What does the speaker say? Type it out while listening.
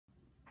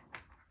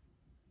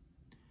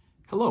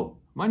Hello,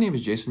 my name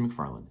is Jason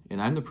McFarland,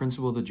 and I'm the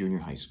principal of the junior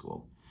high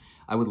school.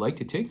 I would like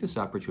to take this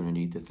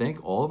opportunity to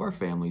thank all of our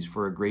families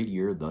for a great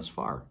year thus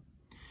far.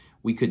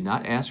 We could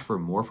not ask for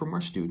more from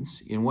our students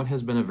in what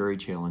has been a very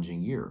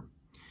challenging year.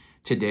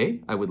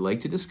 Today, I would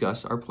like to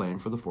discuss our plan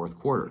for the fourth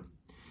quarter.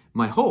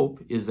 My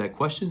hope is that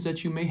questions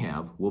that you may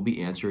have will be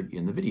answered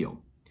in the video.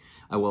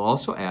 I will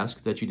also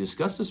ask that you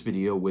discuss this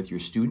video with your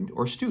student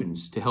or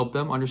students to help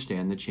them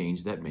understand the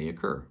change that may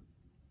occur.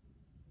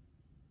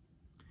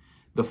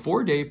 The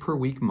 4-day per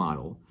week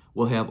model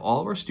will have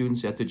all of our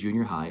students at the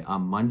junior high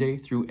on Monday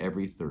through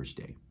every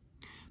Thursday.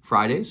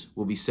 Fridays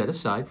will be set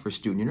aside for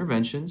student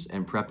interventions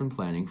and prep and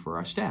planning for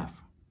our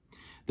staff.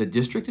 The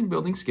district and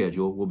building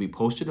schedule will be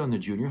posted on the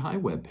junior high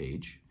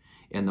webpage,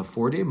 and the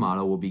 4-day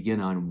model will begin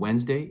on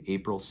Wednesday,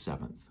 April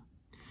 7th.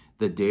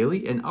 The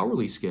daily and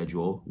hourly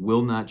schedule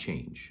will not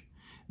change.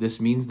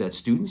 This means that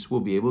students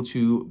will be able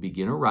to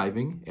begin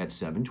arriving at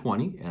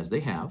 7:20 as they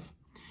have.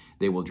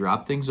 They will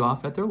drop things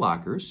off at their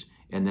lockers,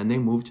 and then they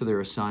move to their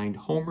assigned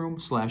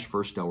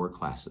homeroom/first hour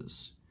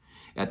classes.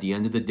 At the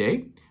end of the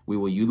day, we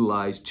will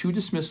utilize 2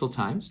 dismissal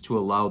times to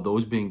allow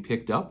those being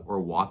picked up or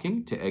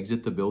walking to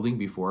exit the building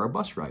before our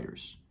bus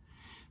riders.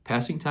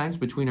 Passing times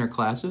between our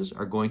classes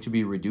are going to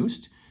be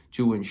reduced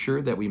to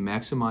ensure that we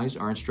maximize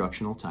our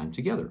instructional time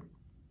together.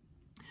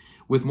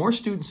 With more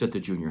students at the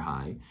junior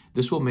high,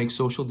 this will make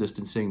social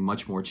distancing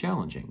much more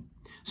challenging.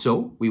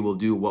 So we will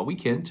do what we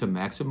can to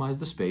maximize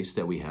the space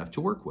that we have to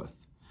work with.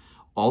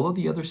 All of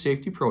the other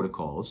safety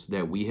protocols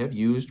that we have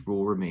used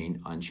will remain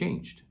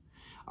unchanged.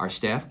 Our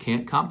staff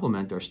can't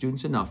compliment our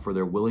students enough for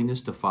their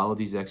willingness to follow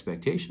these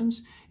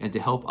expectations and to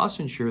help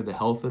us ensure the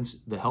health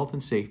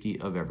and safety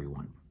of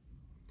everyone.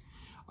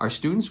 Our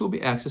students will be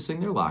accessing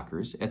their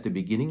lockers at the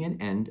beginning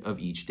and end of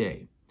each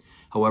day.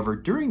 However,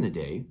 during the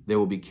day, they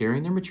will be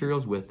carrying their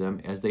materials with them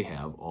as they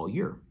have all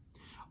year.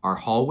 Our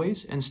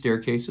hallways and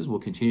staircases will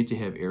continue to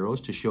have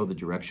arrows to show the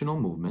directional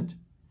movement.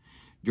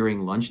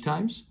 During lunch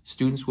times,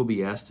 students will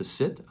be asked to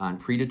sit on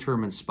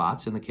predetermined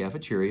spots in the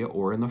cafeteria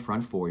or in the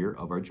front foyer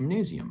of our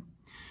gymnasium.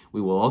 We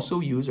will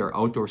also use our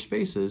outdoor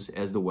spaces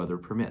as the weather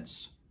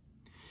permits.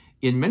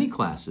 In many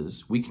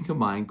classes, we can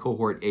combine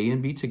cohort A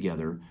and B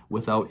together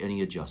without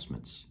any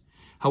adjustments.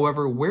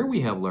 However, where we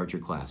have larger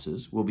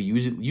classes, we'll be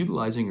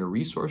utilizing a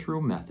resource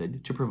room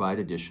method to provide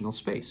additional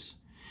space.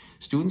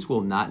 Students will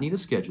not need a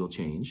schedule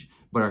change,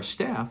 but our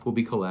staff will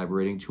be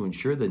collaborating to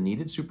ensure the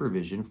needed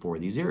supervision for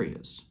these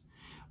areas.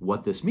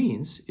 What this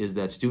means is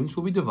that students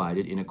will be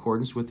divided in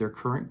accordance with their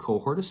current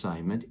cohort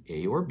assignment,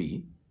 A or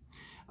B.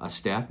 A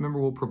staff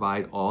member will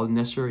provide all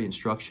necessary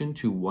instruction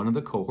to one of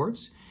the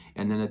cohorts,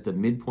 and then at the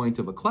midpoint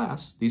of a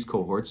class, these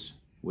cohorts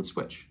would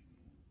switch.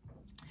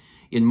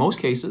 In most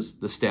cases,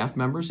 the staff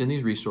members in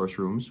these resource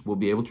rooms will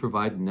be able to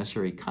provide the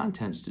necessary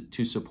contents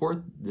to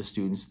support the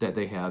students that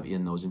they have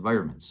in those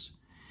environments.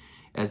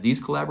 As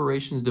these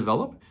collaborations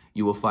develop,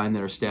 you will find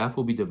that our staff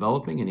will be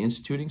developing and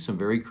instituting some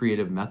very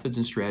creative methods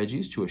and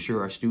strategies to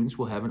assure our students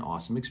will have an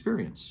awesome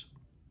experience.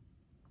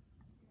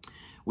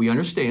 We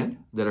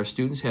understand that our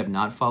students have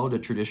not followed a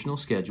traditional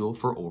schedule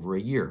for over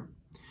a year,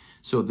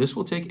 so this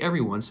will take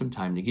everyone some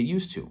time to get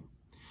used to.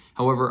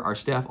 However, our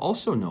staff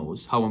also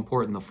knows how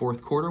important the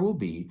fourth quarter will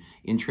be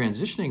in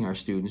transitioning our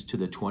students to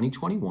the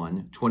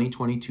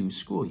 2021-2022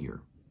 school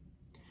year.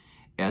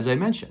 As I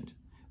mentioned,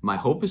 my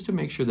hope is to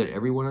make sure that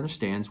everyone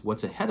understands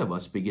what's ahead of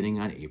us beginning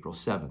on April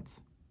 7th.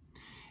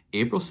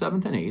 April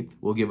 7th and 8th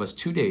will give us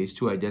 2 days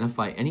to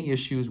identify any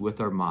issues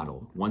with our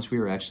model once we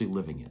are actually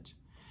living it.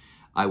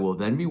 I will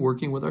then be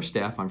working with our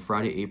staff on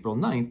Friday, April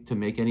 9th to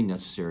make any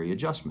necessary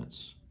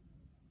adjustments.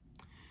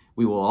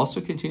 We will also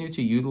continue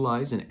to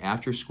utilize an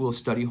after-school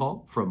study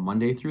hall from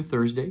Monday through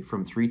Thursday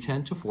from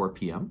 3:10 to 4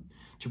 p.m.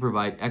 to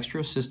provide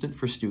extra assistance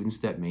for students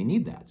that may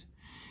need that.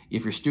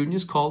 If your student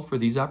is called for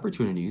these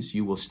opportunities,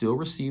 you will still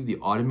receive the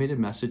automated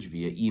message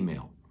via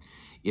email.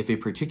 If a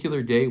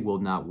particular day will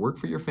not work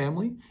for your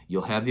family,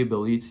 you'll have the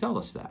ability to tell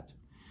us that.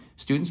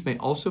 Students may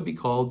also be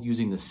called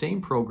using the same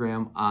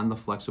program on the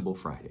flexible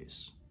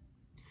Fridays.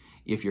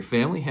 If your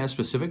family has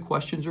specific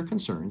questions or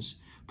concerns,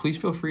 please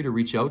feel free to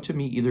reach out to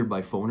me either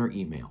by phone or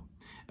email.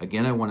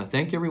 Again, I want to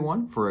thank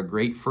everyone for a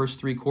great first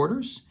 3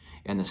 quarters,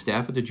 and the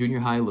staff at the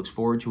junior high looks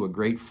forward to a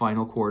great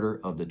final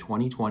quarter of the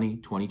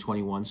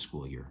 2020-2021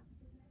 school year.